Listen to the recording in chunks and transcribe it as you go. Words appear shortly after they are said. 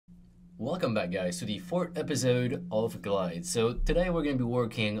Welcome back guys to the fourth episode of Glide. So today we're going to be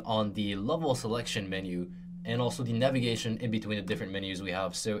working on the level selection menu and also the navigation in between the different menus we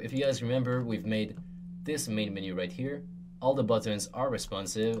have. So if you guys remember, we've made this main menu right here. All the buttons are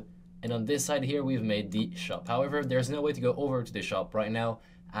responsive, and on this side here we've made the shop. However, there's no way to go over to the shop right now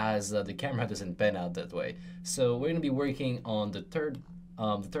as the camera doesn't pan out that way. So we're going to be working on the third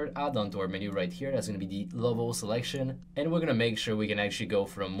add-on to our menu right here. That's going to be the level selection, and we're going to make sure we can actually go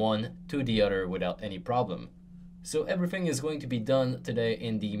from one to the other without any problem. So everything is going to be done today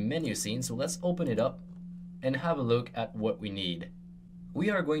in the menu scene, so let's open it up and have a look at what we need.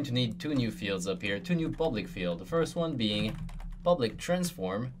 We are going to need two new fields up here, two new public fields. The first one being public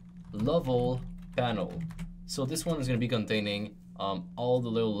transform level panel. So this one is going to be containing all the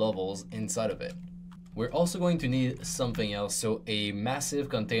little levels inside of it. We're also going to need something else, so a massive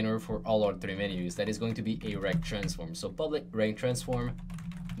container for all our three menus. That is going to be a rect transform. So public rect transform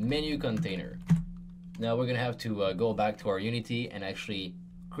menu container. Now we're going to have to go back to our Unity and actually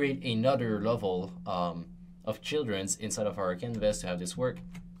create another level of children's inside of our canvas to have this work,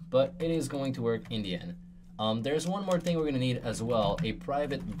 but it is going to work in the end. There's one more thing we're going to need as well, a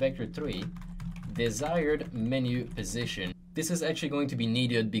private vector3 desired menu position. This is actually going to be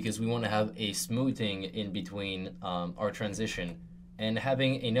needed because we want to have a smoothing in between our transition, and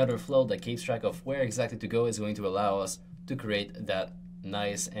having another float that keeps track of where exactly to go is going to allow us to create that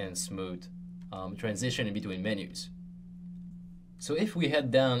nice and smooth transition in between menus. So if we head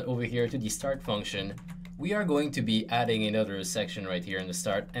down over here to the start function, we are going to be adding another section right here in the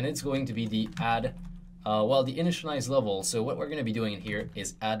start, and it's going to be the add the initialize level. So what we're going to be doing here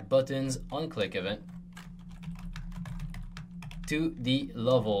is add buttons on click event to the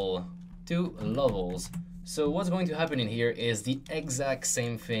level, to levels. So what's going to happen in here is the exact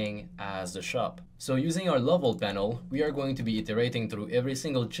same thing as the shop. So using our level panel, we are going to be iterating through every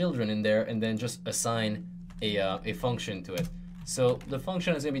single children in there and then just assign a function to it. So the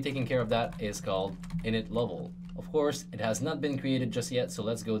function that's going to be taking care of that is called init level. Of course, it has not been created just yet, so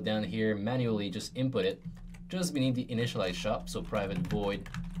let's go down here, manually just input it just beneath the initialize shop. So private void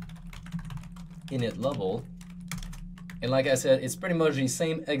init level. And like I said, it's pretty much the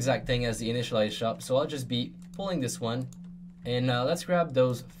same exact thing as the initialize shop. So I'll just be pulling this one, and let's grab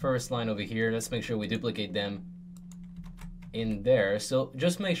those first line over here. Let's make sure we duplicate them in there. So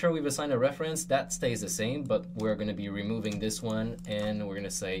just make sure we've assigned a reference. That stays the same, but we're going to be removing this one, and we're going to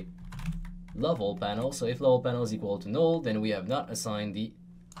say level panel. So if level panel is equal to null, then we have not assigned the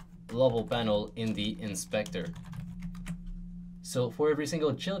level panel in the inspector. So for every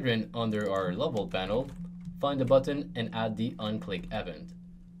single children under our level panel, find the button and add the onclick event.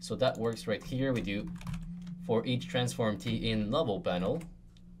 So that works right here. We do for each transform t in level panel.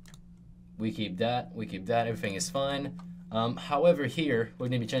 We keep that, everything is fine. However, here we're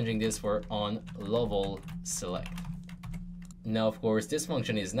going to be changing this for on level select. Now, of course, this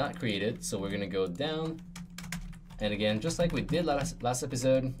function is not created, so we're going to go down, and again, just like we did last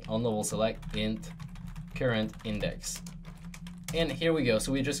episode, on level select int current index. And here we go.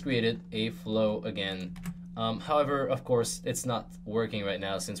 So we just created a flow again. However, of course, it's not working right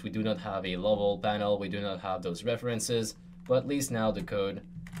now since we do not have a level panel, we do not have those references, but at least now the code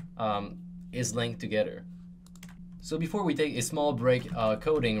is linked together. So before we take a small break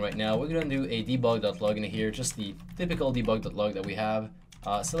coding right now, we're going to do a debug.log in here, just the typical debug.log that we have,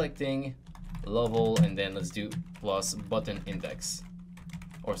 selecting level, and then let's do plus button index,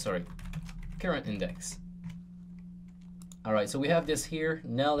 or sorry, current index. Alright, so we have this here.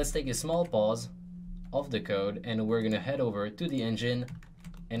 Now let's take a small pause of the code, and we're going to head over to the engine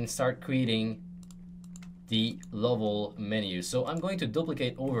and start creating the level menu. So I'm going to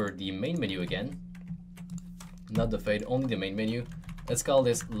duplicate over the main menu again, not the fade, only the main menu. Let's call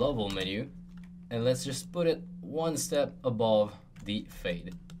this level menu, and let's just put it one step above the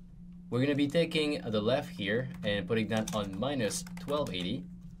fade. We're going to be taking the left here and putting that on minus 1280,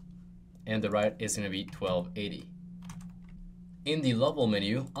 and the right is going to be 1280. In the level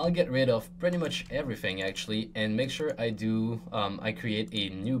menu, I'll get rid of pretty much everything actually, and make sure I create a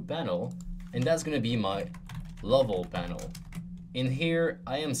new panel, and that's going to be my level panel. In here,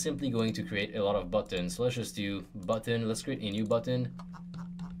 I am simply going to create a lot of buttons. So let's just do button. Let's create a new button,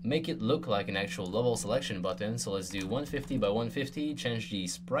 make it look like an actual level selection button. So let's do 150 by 150, change the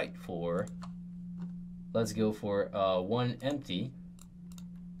sprite for, let's go for 1 empty.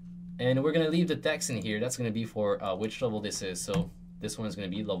 And we're going to leave the text in here. That's going to be for which level this is. So this one is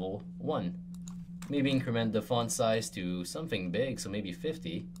going to be level 1. Maybe increment the font size to something big, so maybe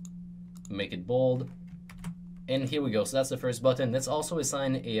 50. Make it bold. And here we go. So that's the first button. Let's also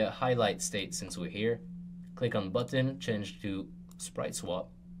assign a highlight state since we're here. Click on button, change to sprite swap.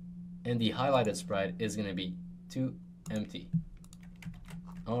 and the highlighted sprite is going to be 2 empty.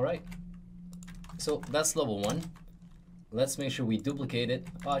 All right, so that's level 1. Let's make sure we duplicate it.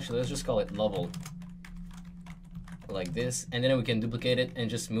 Oh, actually, let's just call it level, like this, and then we can duplicate it and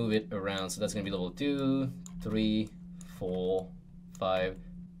just move it around. So that's going to be level 2, 3, 4, 5.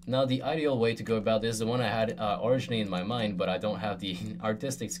 Now the ideal way to go about this, the one I had originally in my mind, but I don't have the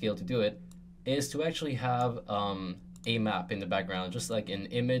artistic skill to do it, is to actually have a map in the background, just like an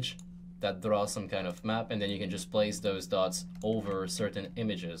image that draws some kind of map, and then you can just place those dots over certain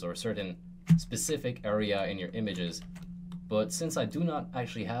images or certain specific area in your images. But since I do not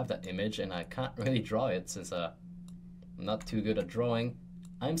actually have that image and I can't really draw it since I'm not too good at drawing,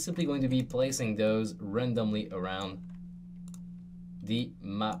 I'm simply going to be placing those randomly around the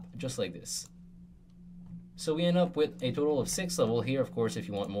map, just like this. So we end up with a total of 6 levels here. Of course, if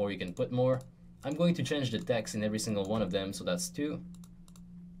you want more, you can put more. I'm going to change the text in every single one of them, so that's 2,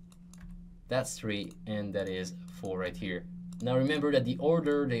 that's 3, and that is 4 right here. Now remember that the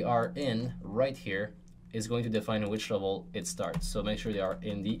order they are in right here is going to define which level it starts, so make sure they are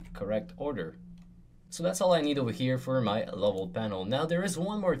in the correct order. So that's all I need over here for my level panel. Now there is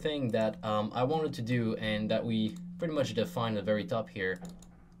one more thing that I wanted to do, and that we pretty much defined at the very top here.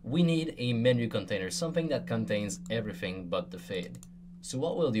 We need a menu container, something that contains everything but the fade. So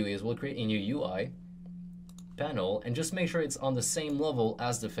what we'll do is we'll create a new UI panel and just make sure it's on the same level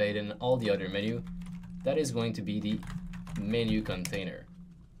as the fade and all the other menu. That is going to be the menu container.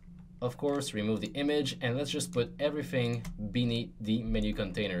 Of course, remove the image and let's just put everything beneath the menu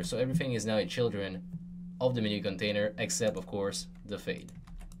container. So everything is now a children of the menu container except, of course, the fade.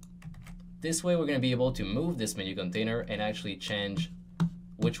 This way we're going to be able to move this menu container and actually change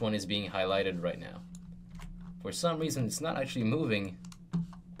which one is being highlighted right now. For some reason it's not actually moving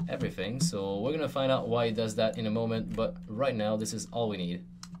everything, so we're going to find out why it does that in a moment, but right now this is all we need.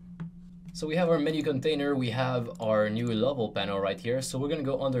 So we have our menu container, we have our new level panel right here, so we're going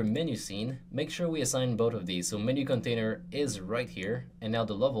to go under menu scene, make sure we assign both of these. So menu container is right here, and now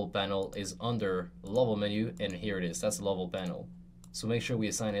the level panel is under level menu, and here it is, that's the level panel. So make sure we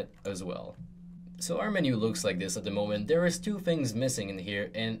assign it as well. So our menu looks like this at the moment. There is 2 things missing in here,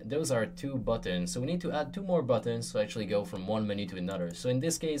 and those are 2 buttons. So we need to add 2 more buttons to actually go from one menu to another. So in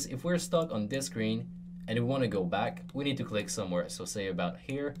this case, if we're stuck on this screen and we want to go back, we need to click somewhere. So say about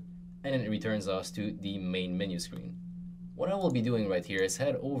here, and then it returns us to the main menu screen. What I will be doing right here is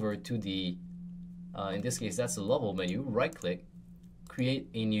head over to the, in this case, that's the level menu, right click, create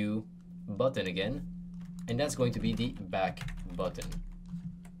a new button again, and that's going to be the back button.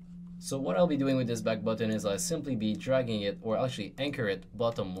 So what I'll be doing with this back button is I'll simply be dragging it, or actually anchor it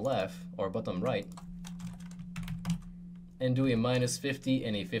bottom left or bottom right, and do a -50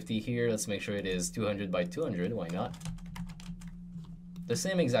 and a 50 here. Let's make sure it is 200 by 200, why not? The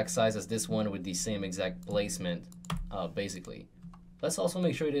same exact size as this one with the same exact placement, basically. Let's also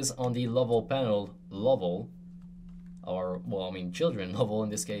make sure it is on the level panel level, or well, I mean children level in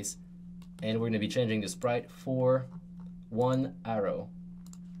this case, and we're going to be changing the sprite for 1 arrow.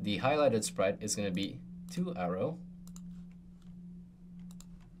 The highlighted sprite is going to be 2 arrow.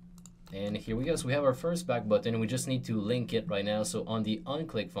 And here we go. So we have our first back button. We just need to link it right now. So on the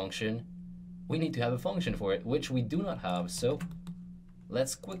onClick function, we need to have a function for it, which we do not have. So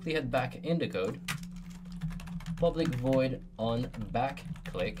let's quickly head back in the code. Public void on back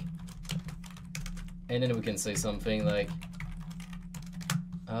click. And then we can say something like,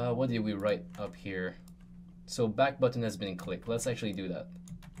 what did we write up here? So back button has been clicked. Let's actually do that.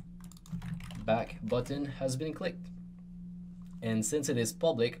 Back button has been clicked. And since it is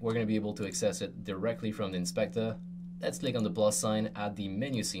public, we're going to be able to access it directly from the inspector. Let's click on the plus sign at the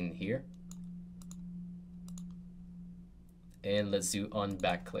menu scene here. And let's do on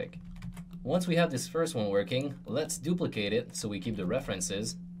back click. Once we have this first one working, let's duplicate it so we keep the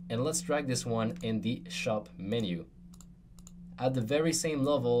references. And let's drag this one in the shop menu at the very same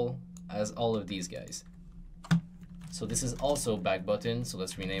level as all of these guys. So this is also back button, so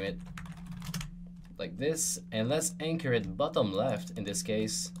let's rename it like this, and let's anchor it bottom left in this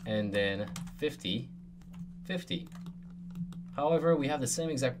case, and then 50, 50. However, we have the same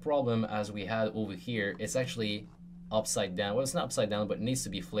exact problem as we had over here. It's actually upside down. Well, it's not upside down, but it needs to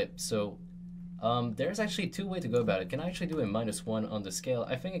be flipped. So there's actually 2 ways to go about it. Can I actually do a -1 on the scale?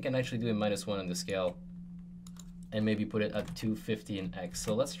 I think I can actually do a -1 on the scale and maybe put it at 250 in X.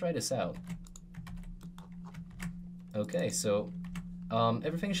 So let's try this out. Okay, so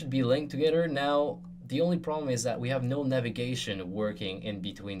everything should be linked together. Now, the only problem is that we have no navigation working in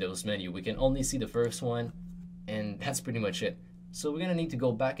between those menus. We can only see the first one, and that's pretty much it. So we're gonna need to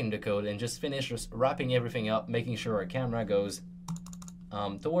go back in the code and just finish wrapping everything up, making sure our camera goes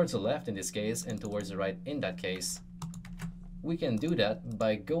towards the left in this case and towards the right in that case, we can do that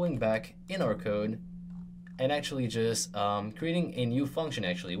by going back in our code and actually just creating a new function.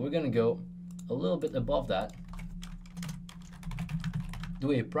 Actually, we're going to go a little bit above that,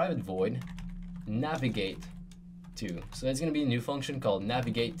 do a private void navigate to. So that's going to be a new function called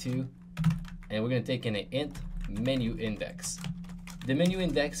navigate to, and we're going to take in an int menu index. The menu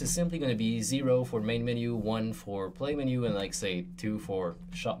index is simply going to be 0 for main menu, 1 for play menu, and like say 2 for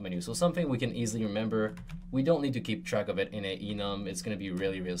shop menu. So something we can easily remember. We don't need to keep track of it in a enum. It's going to be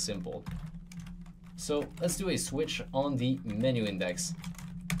really, real simple. So let's do a switch on the menu index.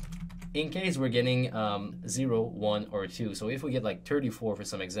 In case we're getting 0, 1, or 2. So if we get like 34 for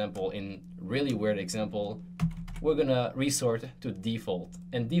some example, in really weird example, we're going to resort to default.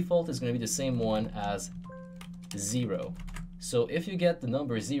 And default is going to be the same one as 0. So if you get the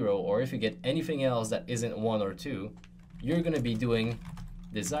number 0, or if you get anything else that isn't 1 or 2, you're going to be doing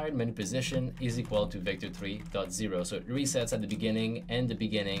desired menu position is equal to vector3.0. So it resets at the beginning, and the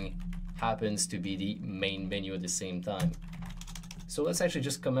beginning happens to be the main menu at the same time. So let's actually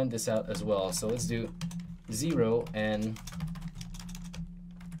just comment this out as well. So let's do 0 and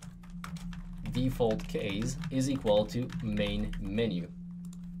default case is equal to main menu.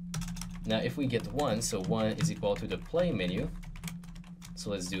 Now if we get 1, so 1 is equal to the play menu. So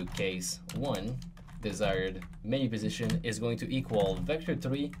let's do case 1, desired menu position is going to equal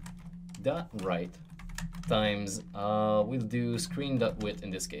vector3.right times, we'll do screen.width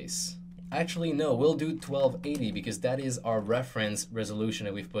in this case. Actually, no, we'll do 1280 because that is our reference resolution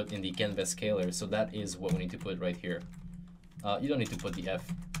that we've put in the canvas scaler. So that is what we need to put right here. You don't need to put the F.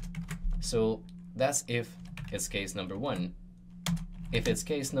 So that's if it's case number 1. If it's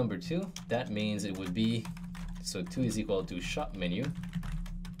case number 2, that means it would be, so 2 is equal to shop menu.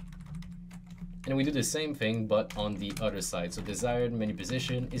 And we do the same thing, but on the other side. So desired menu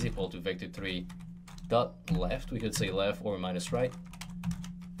position is equal to vector3.left, we could say left or minus right,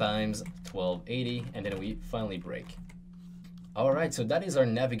 times 1280, and then we finally break. Alright, so that is our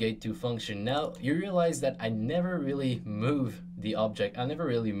navigate to function. Now you realize that I never really move the object, I never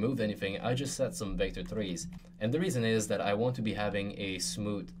really moved anything, I just set some vector3s. And the reason is that I want to be having a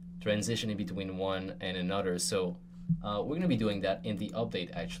smooth transition in between one and another. So we're going to be doing that in the update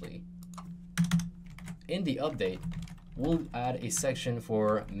actually. In the update, we'll add a section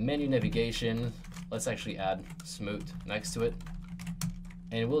for menu navigation. Let's actually add smooth next to it.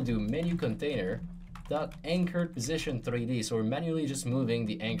 And we'll do menu container dot anchored position 3D. So we're manually just moving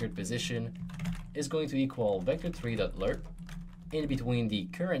the anchored position is going to equal vector3.lerp in between the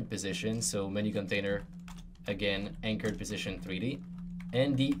current position, so menu container, again, anchored position 3D,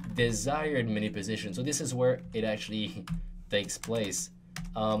 and the desired menu position. So this is where it actually takes place.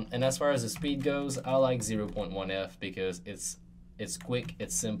 And as far as the speed goes, I like 0.1f because it's quick,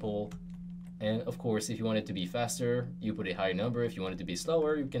 it's simple. And of course, if you want it to be faster, you put a higher number. If you want it to be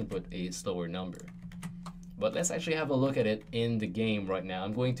slower, you can put a slower number. But let's actually have a look at it in the game right now.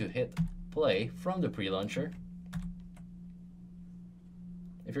 I'm going to hit play from the pre-launcher.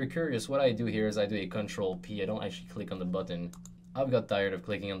 If you're curious, what I do here is I do a Control P. I don't actually click on the button. I've got tired of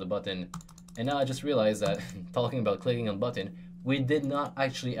clicking on the button. And now I just realized that, talking about clicking on button, we did not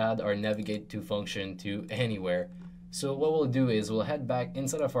actually add our navigate to function to anywhere. So what we'll do is we'll head back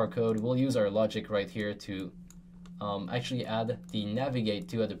inside of our code. We'll use our logic right here to actually add the navigate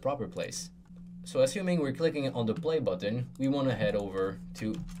to at the proper place. So assuming we're clicking on the play button, we want to head over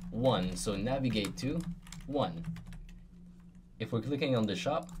to 1. So navigate to 1. If we're clicking on the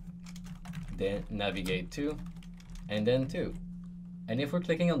shop, then navigate to, and then 2. And if we're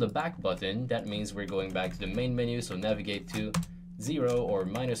clicking on the back button, that means we're going back to the main menu. So navigate to 0 or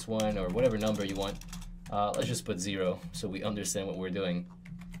 -1 or whatever number you want. Let's just put 0 so we understand what we're doing.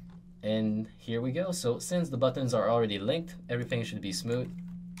 And here we go. So since the buttons are already linked, everything should be smooth.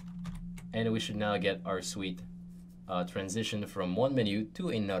 And we should now get our sweet transition from one menu to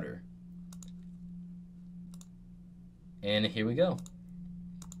another. And here we go.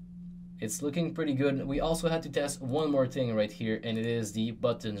 It's looking pretty good. We also had to test one more thing right here, and it is the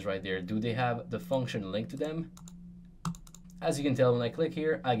buttons right there. Do they have the function linked to them? As you can tell, when I click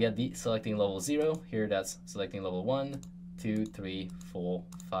here, I get the selecting level 0. Here, that's selecting level 1, 2, 3, 4,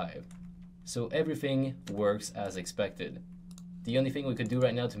 5. So everything works as expected. The only thing we could do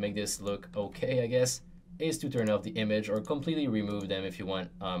right now to make this look okay, I guess, is to turn off the image or completely remove them if you want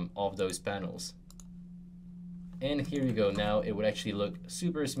off those panels. And here you go. Now it would actually look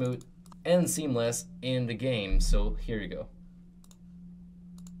super smooth and seamless in the game. So here you go.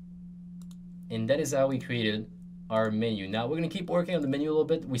 And that is how we created our menu. Now we're going to keep working on the menu a little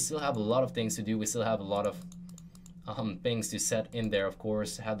bit. We still have a lot of things to do. We still have a lot of things to set in there, of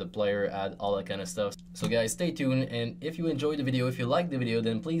course, have the player add all that kind of stuff. So guys, stay tuned, and if you enjoyed the video, if you liked the video,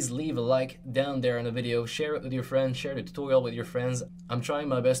 then please leave a like down there on the video, share it with your friends, share the tutorial with your friends. I'm trying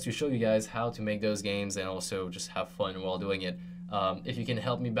my best to show you guys how to make those games and also just have fun while doing it. If you can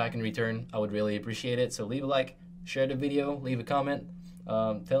help me back in return, I would really appreciate it. So leave a like, share the video, leave a comment,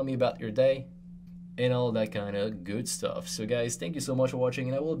 tell me about your day, and all that kind of good stuff. So guys, thank you so much for watching,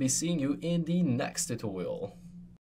 and I will be seeing you in the next tutorial.